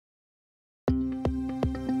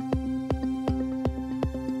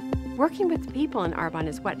Working with people in Arbonne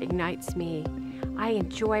is what ignites me. I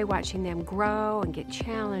enjoy watching them grow and get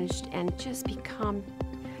challenged and just become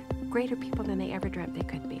greater people than they ever dreamt they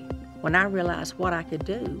could be. When I realized what I could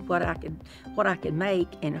do, what I could make,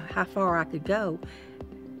 and how far I could go,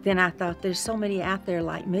 then I thought there's so many out there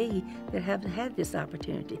like me that haven't had this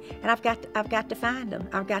opportunity, and I've got to find them.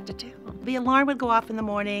 I've got to tell them. The alarm would go off in the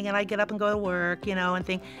morning, and I'd get up and go to work, and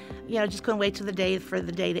think, just couldn't wait till the day for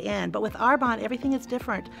the day to end. But with Arbonne, everything is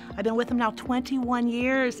different. I've been with them now 21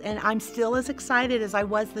 years, and I'm still as excited as I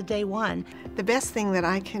was the day one. The best thing that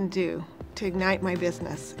I can do to ignite my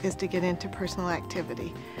business is to get into personal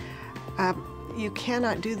activity. You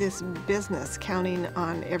cannot do this business counting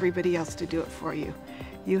on everybody else to do it for you.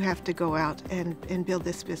 You have to go out and build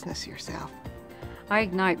this business yourself. I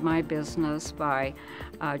ignite my business by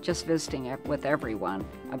just visiting it with everyone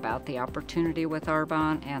about the opportunity with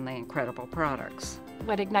Arbonne and the incredible products.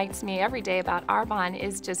 What ignites me every day about Arbonne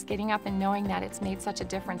is just getting up and knowing that it's made such a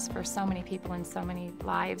difference for so many people in so many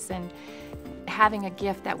lives, and having a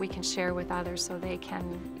gift that we can share with others so they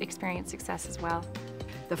can experience success as well.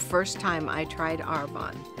 The first time I tried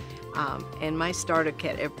Arbonne, in my starter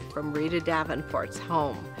kit from Rita Davenport's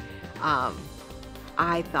home,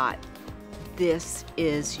 I thought, this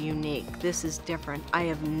is unique, this is different. I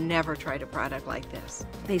have never tried a product like this.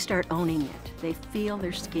 They start owning it. They feel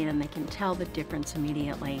their skin, they can tell the difference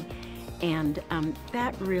immediately, and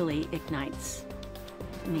that really ignites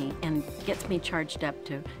me and gets me charged up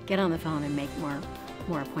to get on the phone and make more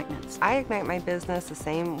appointments. I ignite my business the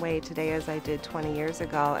same way today as I did 20 years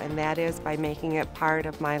ago, and that is by making it part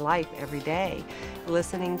of my life every day.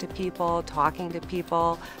 Listening to people, talking to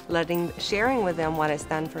people, sharing with them what it's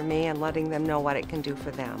done for me and letting them know what it can do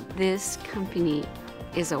for them. This company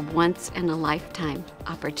is a once-in-a-lifetime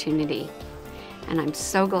opportunity, and I'm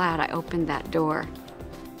so glad I opened that door.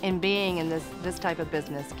 And being in this type of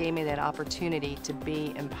business gave me that opportunity to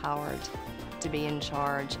be empowered, to be in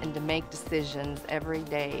charge, and to make decisions every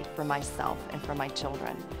day for myself and for my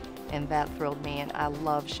children. And that thrilled me, and I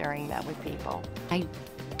love sharing that with people. I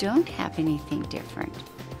don't have anything different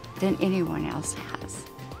than anyone else has.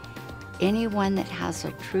 Anyone that has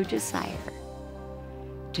a true desire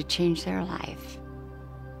to change their life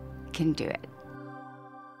can do it.